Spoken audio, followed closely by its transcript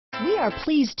We are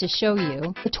pleased to show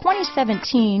you the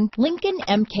 2017 Lincoln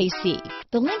MKC.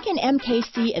 The Lincoln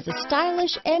MKC is a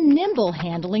stylish and nimble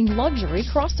handling luxury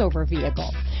crossover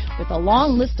vehicle. With a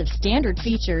long list of standard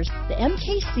features, the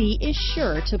MKC is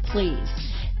sure to please.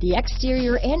 The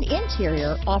exterior and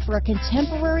interior offer a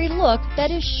contemporary look that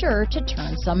is sure to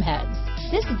turn some heads.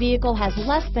 This vehicle has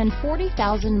less than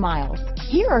 40,000 miles.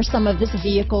 Here are some of this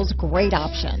vehicle's great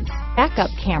options: backup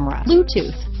camera,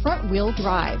 Bluetooth, front wheel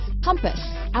drive, compass,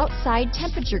 outside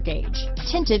temperature gauge,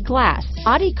 tinted glass,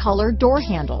 body color door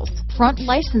handles, front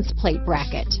license plate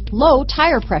bracket, low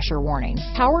tire pressure warning,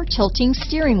 power tilting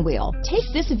steering wheel. Take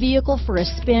this vehicle for a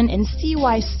spin and see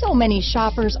why so many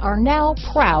shoppers are now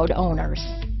proud owners.